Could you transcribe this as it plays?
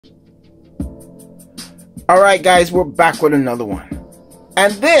Alright guys, we're back with another one.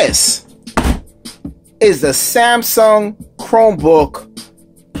 And this is the Samsung Chromebook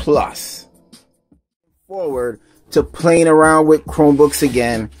Plus. Forward to playing around with Chromebooks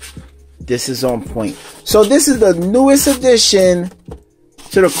again. This is on point. So this is the newest addition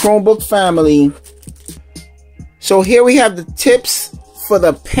to the Chromebook family. So here we have the tips for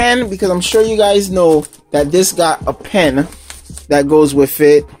the pen, because I'm sure you guys know that this got a pen that goes with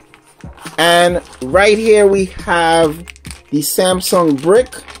it. And right here we have the Samsung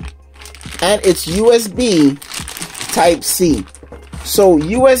brick, and it's USB Type-C. So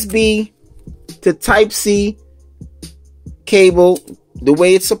USB to Type-C cable, the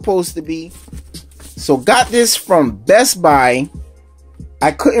way it's supposed to be. So got this from Best Buy.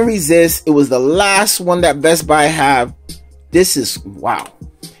 I couldn't resist. It was the last one that Best Buy have. This is, wow.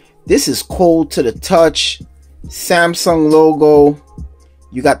 This is cold to the touch. Samsung logo.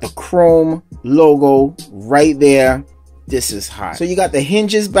 You got the Chrome logo right there. This is hot. So you got the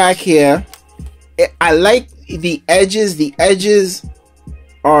hinges back here. I like the edges. The edges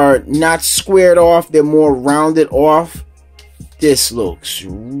are not squared off. They're more rounded off. This looks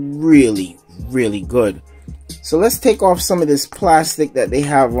really, really good. So let's take off some of this plastic that they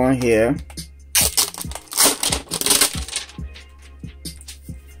have on here.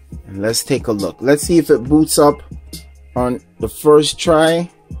 And let's take a look. Let's see if it boots up on the first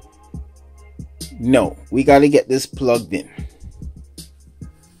try. No, we got to get this plugged in.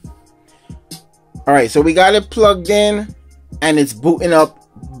 Alright, so we got it plugged in and it's booting up.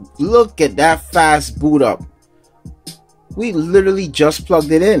 Look at that fast boot up. We literally just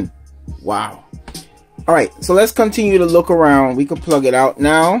plugged it in. Wow. Alright, so let's continue to look around. We can plug it out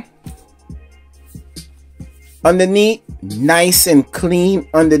now. Underneath, nice and clean.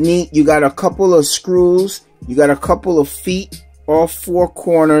 Underneath, you got a couple of screws. You got a couple of feet, all four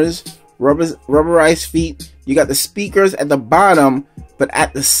corners, rubberized feet. You got the speakers at the bottom, but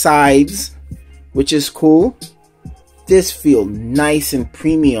at the sides, which is cool. This feels nice and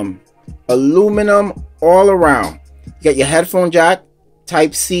premium. Aluminum all around. You got your headphone jack,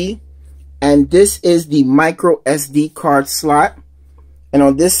 Type-C, and this is the micro SD card slot. And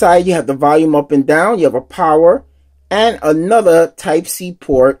on this side, you have the volume up and down. You have a power and another Type-C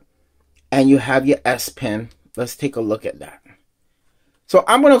port, and you have your S Pen. Let's take a look at that. So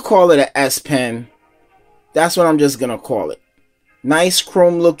I'm going to call it an S Pen. That's what I'm just going to call it. Nice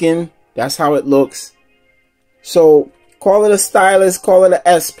chrome looking. That's how it looks. So call it a stylus, call it an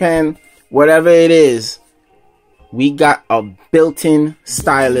S Pen, whatever it is. We got a built-in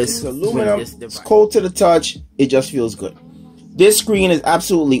stylus. It's aluminum. It's cold to the touch. It just feels good. This screen is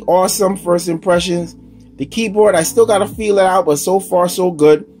absolutely awesome. First impressions. The keyboard, I still got to feel it out, but so far so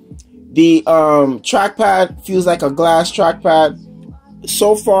good. The trackpad feels like a glass trackpad.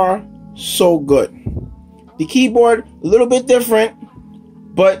 So far so good. The keyboard, a little bit different,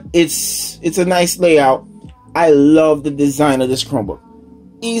 but it's a nice layout. I love the design of this Chromebook.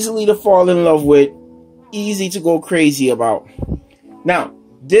 Easily to fall in love with. Easy to go crazy about. Now,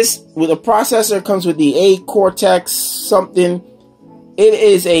 this with a processor comes with the A Cortex something. It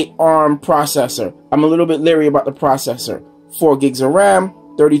is a ARM processor. I'm a little bit leery about the processor. 4 gigs of RAM,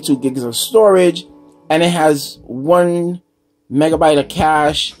 32 gigs of storage, and it has 1 megabyte of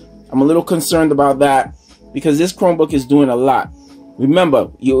cache. I'm a little concerned about that because this Chromebook is doing a lot.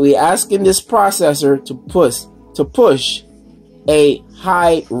 Remember, you're asking this processor to push a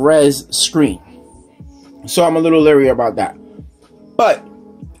high-res screen. So I'm a little leery about that. But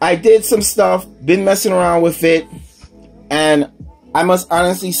I did some stuff, been messing around with it, and I must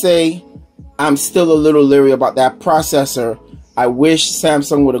honestly say I'm still a little leery about that processor. I wish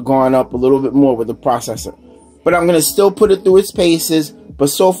Samsung would have gone up a little bit more with the processor. But I'm going to still put it through its paces, but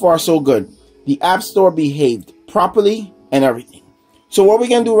so far so good. The App Store behaved properly and everything. So what we're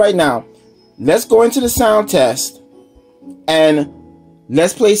going to do right now, let's go into the sound test and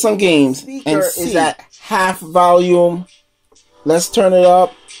let's play some games and see. Is at half volume. Let's turn it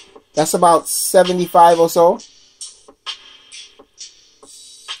up. That's about 75 or so.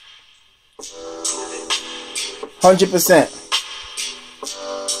 %.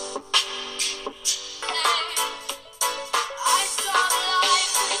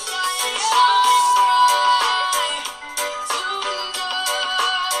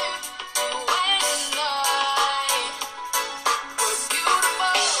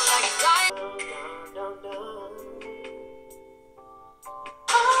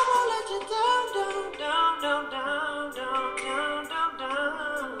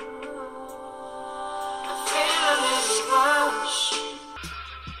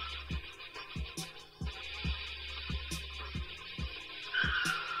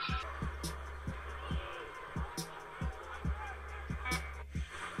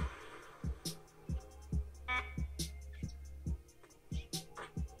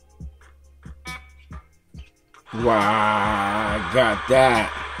 Wow, got that.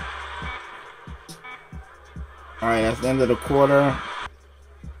 Alright, that's the end of the quarter.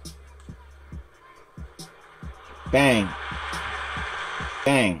 Bang.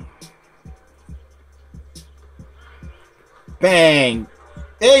 Bang. Bang.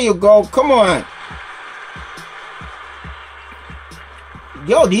 There you go. Come on.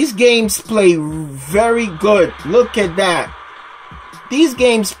 Yo, these games play very good. Look at that. These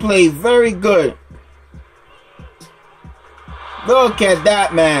games play very good. Look at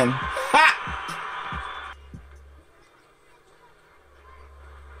that, man. Ha!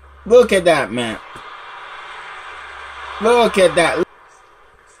 Look at that, man. Look at that.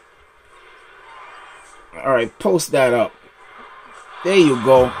 Alright, post that up. There you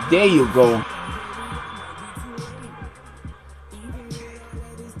go. There you go.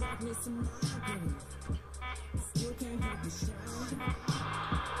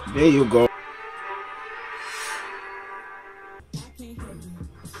 There you go.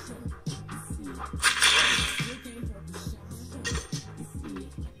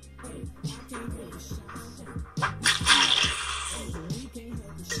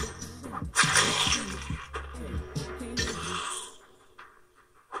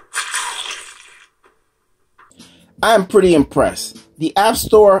 I am pretty impressed. The App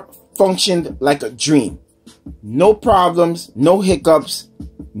Store functioned like a dream. No problems, no hiccups,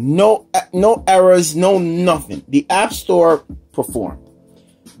 no errors, no nothing. The App Store performed.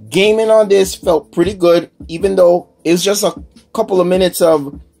 Gaming on this felt pretty good, even though it was just a couple of minutes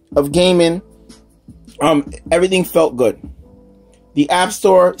of gaming. Everything felt good. The App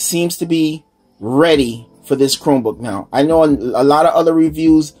Store seems to be ready for this Chromebook now. I know a lot of other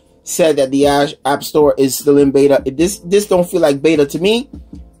reviews said that the App Store is still in beta. This don't feel like beta to me.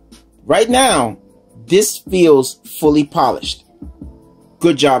 Right now, this feels fully polished.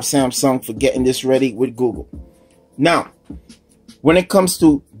 Good job, Samsung, for getting this ready with Google. Now, when it comes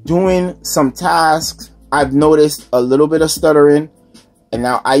to doing some tasks, I've noticed a little bit of stuttering. And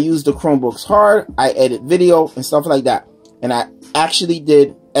now I use the Chromebooks hard. I edit video and stuff like that. And I actually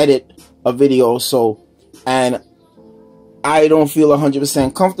did edit a video. And I don't feel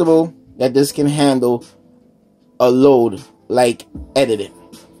 100% comfortable that this can handle a load like editing.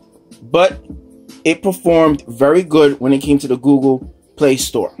 But it performed very good when it came to the Google Play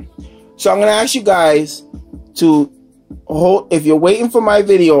Store. So I'm going to ask you guys to hold, if you're waiting for my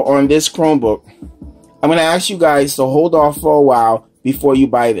video on this Chromebook, I'm going to ask you guys to hold off for a while before you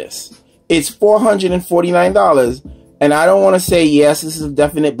buy this. It's $449, and I don't want to say, yes, this is a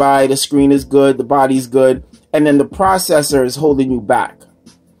definite buy, the screen is good, the body's good, and then the processor is holding you back.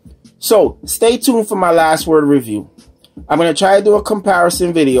 So stay tuned for my last word review. I'm going to try to do a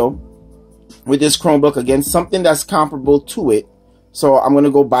comparison video with this Chromebook against something that's comparable to it. So I'm going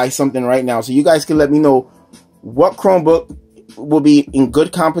to go buy something right now, so you guys can let me know what Chromebook will be in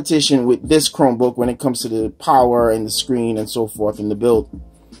good competition with this Chromebook when it comes to the power and the screen and so forth in the build.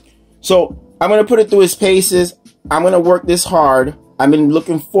 So I'm going to put it through its paces. I'm going to work this hard. I've been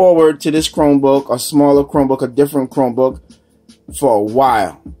looking forward to this Chromebook, a smaller Chromebook, a different Chromebook, for a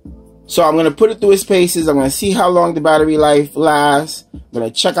while. So I'm going to put it through its paces. I'm going to see how long the battery life lasts. I'm going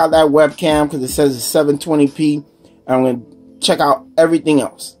to check out that webcam because it says it's 720p. And I'm going to check out everything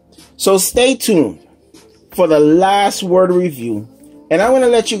else. So stay tuned for the last word review. And I'm going to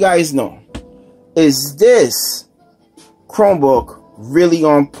let you guys know, is this Chromebook really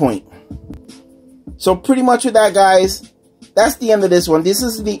on point? So pretty much with that, guys, that's the end of this one. This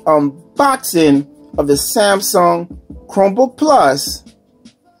is the unboxing of the Samsung Chromebook Plus.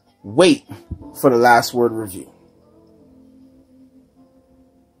 Wait for the last word review.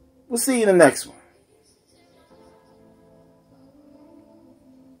 We'll see you in the next one.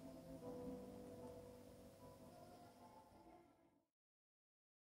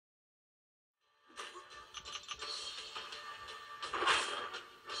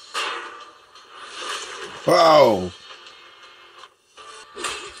 Wow.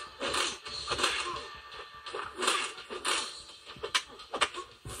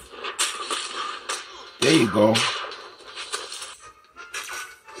 There you go.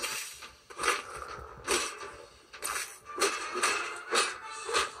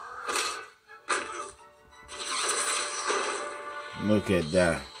 Look at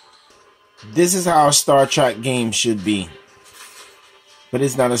that. This is how a Star Trek game should be. But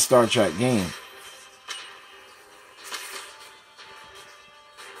it's not a Star Trek game.